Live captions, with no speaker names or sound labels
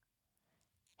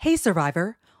Hey,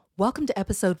 Survivor. Welcome to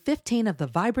episode 15 of the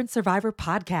Vibrant Survivor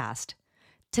podcast.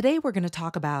 Today, we're going to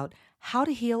talk about how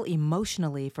to heal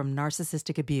emotionally from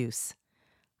narcissistic abuse.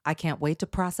 I can't wait to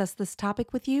process this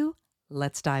topic with you.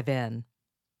 Let's dive in.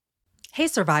 Hey,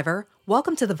 Survivor.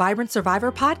 Welcome to the Vibrant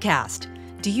Survivor podcast.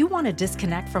 Do you want to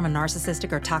disconnect from a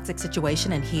narcissistic or toxic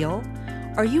situation and heal?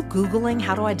 Are you Googling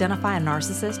how to identify a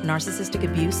narcissist, narcissistic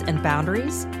abuse, and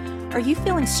boundaries? Are you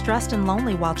feeling stressed and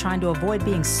lonely while trying to avoid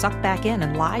being sucked back in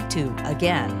and lied to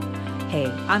again? Hey,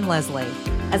 I'm Leslie.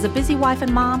 As a busy wife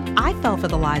and mom, I fell for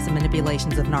the lies and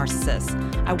manipulations of narcissists.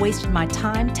 I wasted my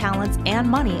time, talents, and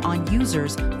money on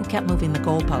users who kept moving the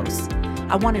goalposts.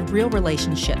 I wanted real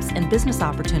relationships and business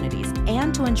opportunities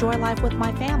and to enjoy life with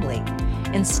my family.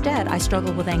 Instead, I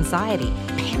struggled with anxiety,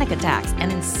 panic attacks, and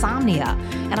insomnia,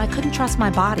 and I couldn't trust my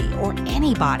body or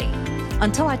anybody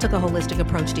until I took a holistic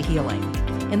approach to healing.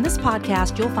 In this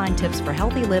podcast, you'll find tips for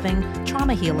healthy living,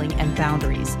 trauma healing, and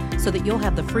boundaries so that you'll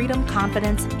have the freedom,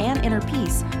 confidence, and inner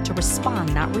peace to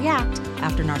respond, not react,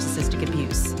 after narcissistic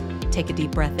abuse. Take a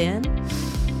deep breath in,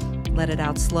 let it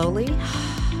out slowly,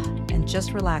 and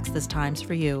just relax. This time's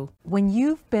for you. When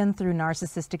you've been through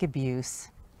narcissistic abuse,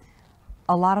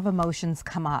 a lot of emotions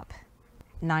come up.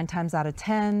 9 times out of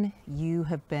 10, you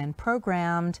have been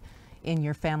programmed in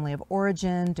your family of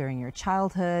origin during your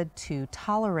childhood to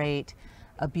tolerate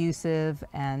abusive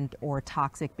and or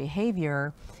toxic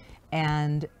behavior,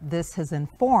 and this has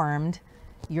informed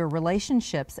your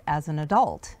relationships as an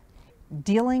adult.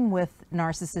 Dealing with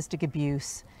narcissistic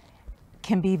abuse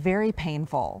can be very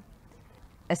painful,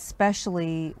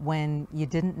 especially when you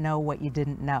didn't know what you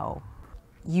didn't know.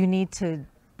 You need to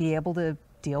be able to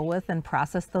deal with and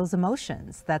process those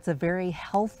emotions. That's a very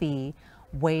healthy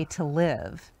way to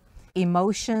live.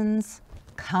 Emotions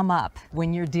come up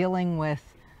when you're dealing with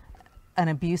an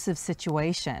abusive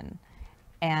situation,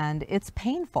 and it's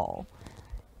painful.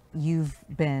 You've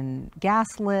been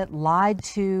gaslit, lied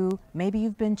to, maybe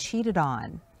you've been cheated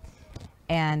on,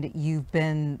 and you've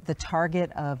been the target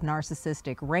of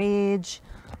narcissistic rage.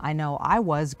 I know I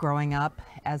was growing up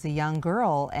as a young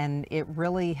girl, and it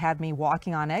really had me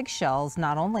walking on eggshells,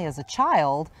 not only as a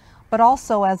child, but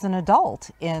also as an adult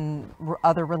in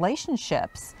other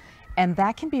relationships. And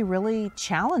that can be really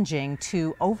challenging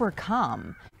to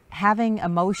overcome. Having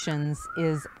emotions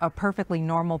is a perfectly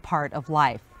normal part of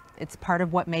life. It's part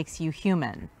of what makes you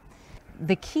human.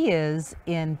 The key is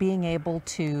in being able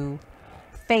to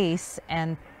face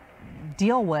and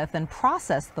deal with and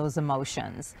process those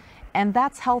emotions. And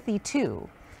that's healthy too.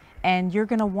 And you're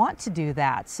going to want to do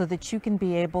that so that you can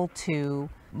be able to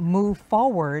move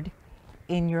forward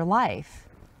in your life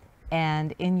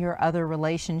and in your other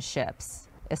relationships,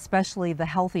 especially the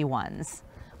healthy ones.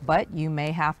 But you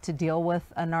may have to deal with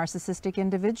a narcissistic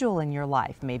individual in your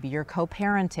life. Maybe you're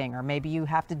co-parenting, or maybe you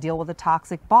have to deal with a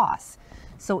toxic boss.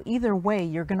 So either way,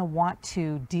 you're going to want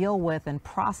to deal with and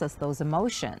process those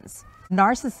emotions.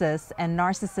 Narcissists and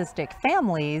narcissistic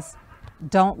families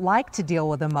don't like to deal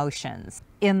with emotions.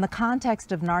 In the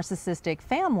context of narcissistic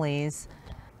families,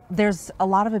 there's a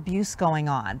lot of abuse going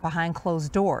on behind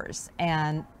closed doors.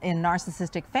 And in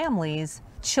narcissistic families,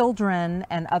 children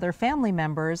and other family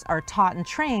members are taught and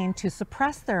trained to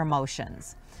suppress their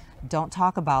emotions. Don't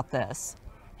talk about this.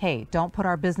 Hey, don't put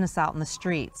our business out in the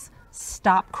streets.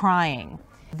 Stop crying.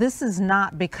 This is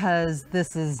not because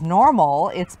this is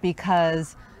normal. It's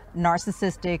because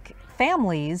narcissistic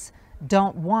families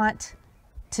don't want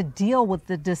to deal with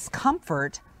the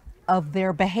discomfort of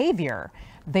their behavior.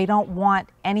 They don't want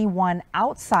anyone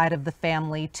outside of the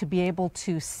family to be able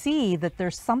to see that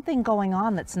there's something going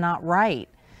on that's not right,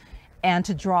 and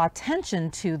to draw attention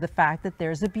to the fact that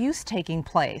there's abuse taking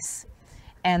place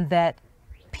and that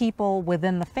people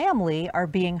within the family are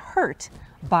being hurt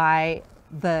by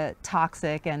the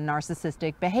toxic and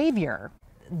narcissistic behavior.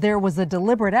 There was a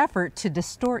deliberate effort to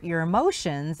distort your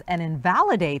emotions and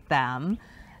invalidate them,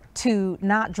 to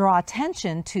not draw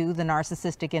attention to the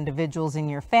narcissistic individuals in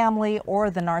your family or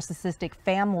the narcissistic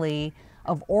family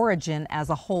of origin as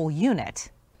a whole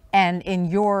unit. And in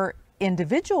your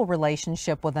individual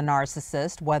relationship with a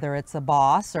narcissist, whether it's a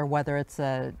boss or whether it's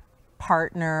a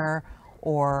partner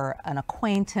or an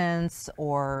acquaintance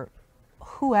or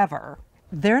whoever,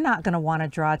 they're not going to want to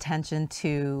draw attention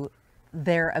to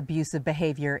their abusive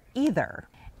behavior either.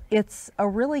 It's a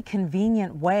really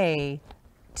convenient way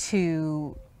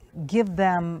to give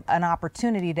them an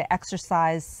opportunity to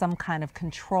exercise some kind of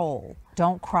control.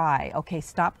 Don't cry. Okay,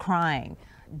 stop crying.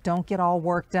 Don't get all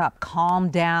worked up. Calm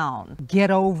down.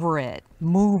 Get over it.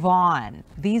 Move on.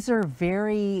 These are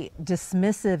very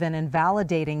dismissive and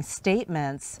invalidating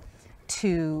statements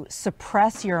to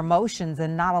suppress your emotions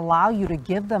and not allow you to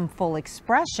give them full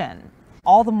expression.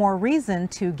 all the more reason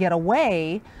to get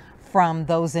away from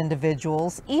those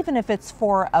individuals, even if it's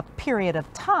for a period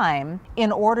of time,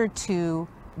 in order to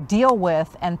deal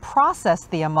with and process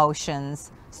the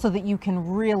emotions so that you can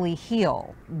really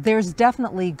heal. There's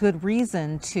definitely good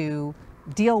reason to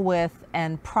deal with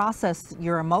and process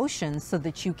your emotions so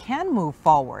that you can move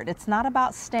forward. It's not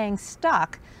about staying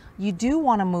stuck. You do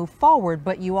want to move forward,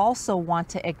 but you also want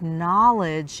to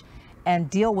acknowledge and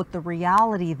deal with the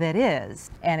reality that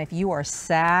is. And if you are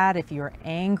sad, if you're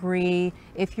angry,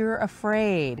 if you're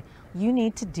afraid, you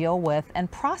need to deal with and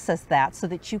process that so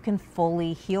that you can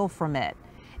fully heal from it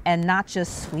and not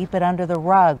just sweep it under the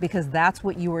rug, because that's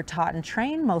what you were taught and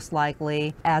trained most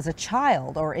likely as a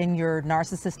child or in your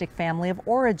narcissistic family of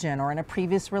origin or in a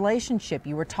previous relationship.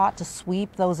 You were taught to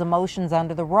sweep those emotions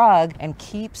under the rug and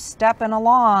keep stepping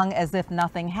along as if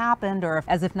nothing happened or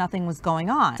as if nothing was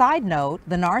going on. Side note,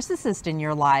 the narcissist in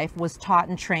your life was taught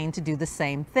and trained to do the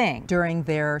same thing. During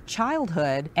their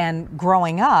childhood and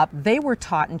growing up, they were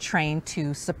taught and trained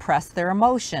to suppress their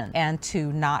emotion and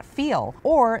to not feel,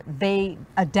 or they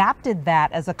adapted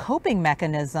that as a coping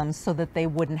mechanism so that they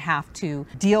wouldn't have to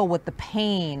deal with the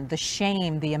pain, the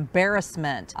shame, the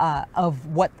embarrassment of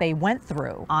what they went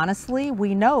through. Honestly,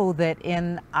 we know that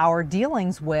in our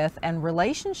dealings with and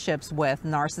relationships with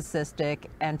narcissistic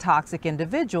and toxic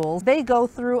individuals, they go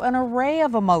through an array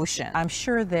of emotion. I'm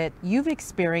sure that you've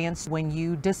experienced when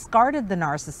you discarded the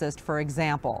narcissist, for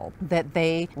example, that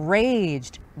they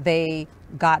raged, they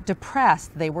got depressed,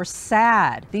 they were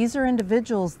sad. These are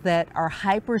individuals that are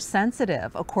hypersensitive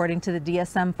according to the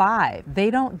DSM-5. They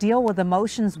don't deal with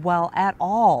emotions well at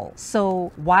all.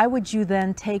 So why would you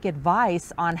then take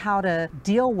advice on how to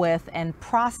deal with and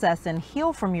process and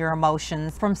heal from your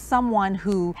emotions from someone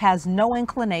who has no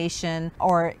inclination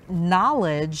or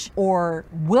knowledge or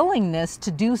willingness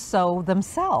to do so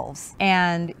themselves?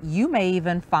 And you may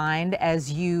even find,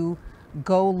 as you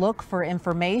go look for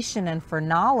information and for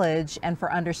knowledge and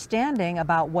for understanding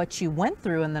about what you went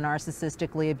through in the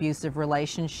narcissistically abusive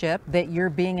relationship, that you're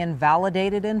being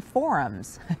invalidated in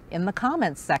forums, in the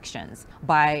comments sections,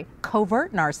 by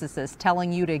covert narcissists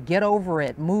telling you to get over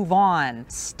it, move on,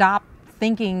 stop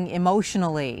thinking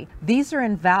emotionally. These are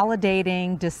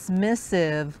invalidating,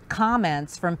 dismissive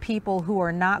comments from people who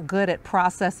are not good at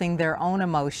processing their own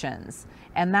emotions.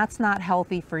 And that's not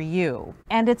healthy for you.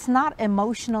 And it's not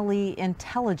emotionally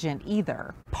intelligent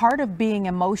either. Part of being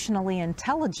emotionally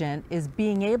intelligent is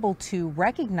being able to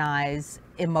recognize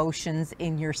emotions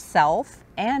in yourself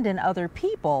and in other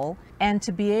people, and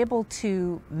to be able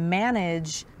to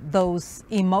manage those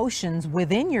emotions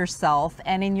within yourself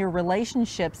and in your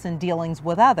relationships and dealings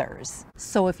with others.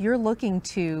 So if you're looking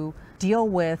to deal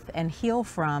with and heal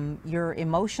from your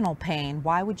emotional pain,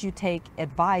 why would you take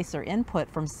advice or input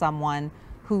from someone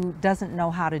who doesn't know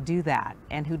how to do that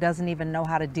and who doesn't even know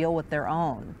how to deal with their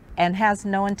own and has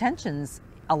no intentions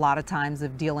a lot of times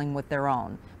of dealing with their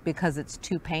own because it's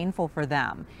too painful for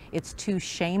them, it's too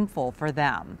shameful for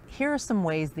them? Here are some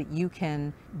ways that you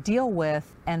can deal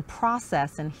with and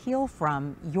process and heal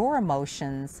from your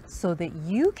emotions so that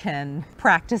you can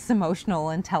practice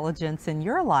emotional intelligence in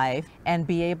your life and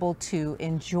be able to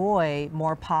enjoy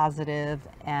more positive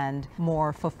and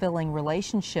more fulfilling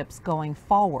relationships going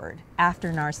forward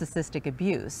after narcissistic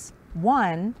abuse.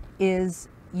 One is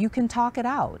you can talk it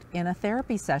out in a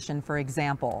therapy session, for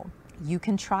example. You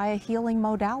can try a healing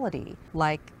modality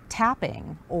like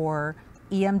tapping or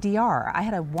EMDR. I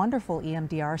had a wonderful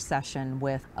EMDR session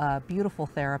with a beautiful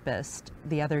therapist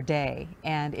the other day,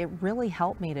 and it really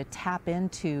helped me to tap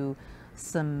into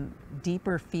some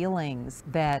deeper feelings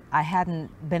that I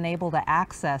hadn't been able to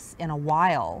access in a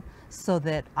while, so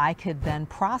that I could then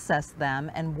process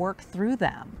them and work through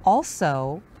them.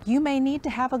 Also, you may need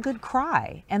to have a good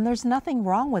cry, and there's nothing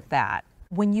wrong with that.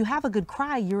 When you have a good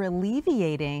cry, you're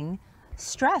alleviating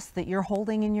stress that you're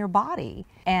holding in your body,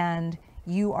 and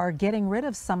you are getting rid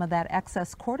of some of that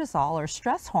excess cortisol or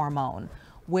stress hormone,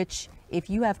 which, if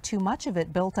you have too much of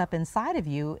it built up inside of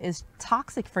you, is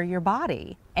toxic for your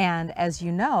body. And as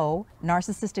you know,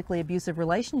 narcissistically abusive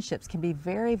relationships can be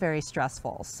very, very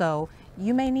stressful. So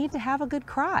you may need to have a good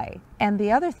cry. And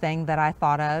the other thing that I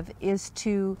thought of is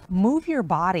to move your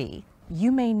body.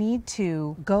 You may need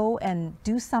to go and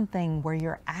do something where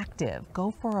you're active. Go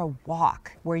for a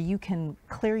walk where you can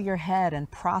clear your head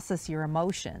and process your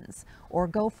emotions. or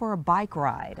go for a bike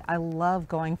ride. I love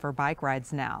going for bike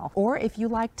rides now. Or if you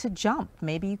like to jump,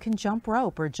 maybe you can jump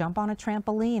rope or jump on a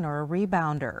trampoline or a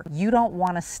rebounder. You don't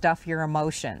want to stuff your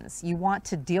emotions. You want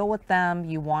to deal with them.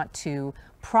 You want to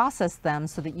process them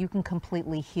so that you can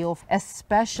completely heal,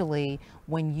 especially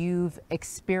when you've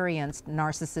experienced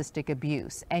narcissistic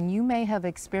abuse. And you may have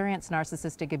experienced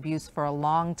narcissistic abuse for a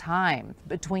long time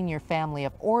between your family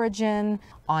of origin,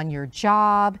 on your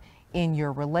job, in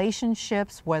your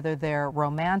relationships, whether they're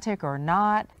romantic or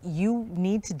not. You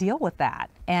need to deal with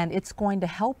that. And it's going to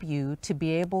help you to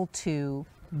be able to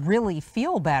really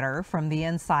feel better from the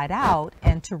inside out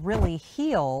and to really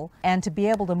heal and to be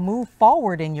able to move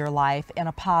forward in your life in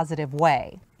a positive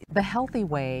way. The healthy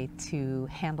way to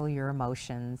handle your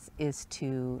emotions is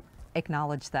to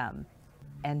acknowledge them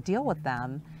and deal with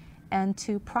them and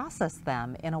to process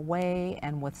them in a way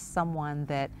and with someone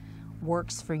that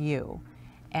works for you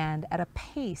and at a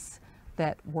pace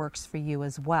that works for you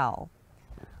as well.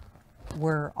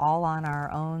 We're all on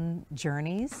our own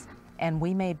journeys, and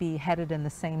we may be headed in the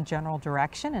same general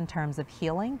direction in terms of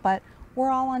healing, but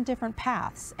we're all on different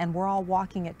paths and we're all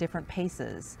walking at different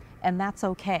paces, and that's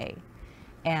okay.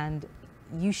 And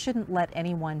you shouldn't let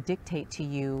anyone dictate to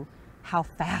you how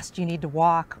fast you need to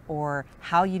walk or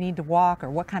how you need to walk or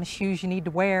what kind of shoes you need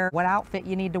to wear, what outfit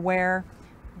you need to wear.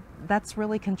 That's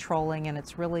really controlling and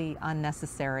it's really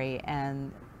unnecessary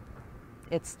and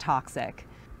it's toxic.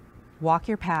 Walk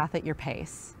your path at your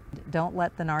pace. Don't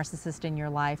let the narcissist in your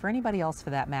life, or anybody else for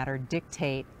that matter,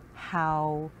 dictate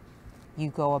how you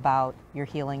go about your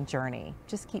healing journey.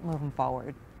 Just keep moving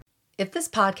forward. If this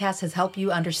podcast has helped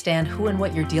you understand who and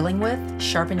what you're dealing with,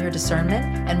 sharpen your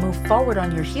discernment, and move forward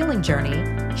on your healing journey,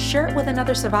 share it with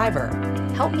another survivor.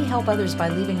 Help me help others by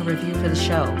leaving a review for the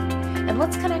show. And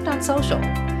let's connect on social.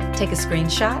 Take a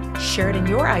screenshot, share it in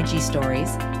your IG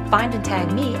stories, find and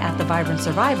tag me at The Vibrant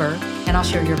Survivor, and I'll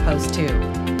share your post too.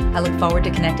 I look forward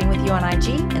to connecting with you on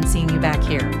IG and seeing you back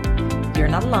here. You're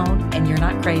not alone and you're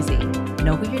not crazy.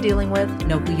 Know who you're dealing with,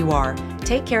 know who you are.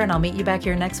 Take care and I'll meet you back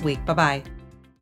here next week. Bye-bye.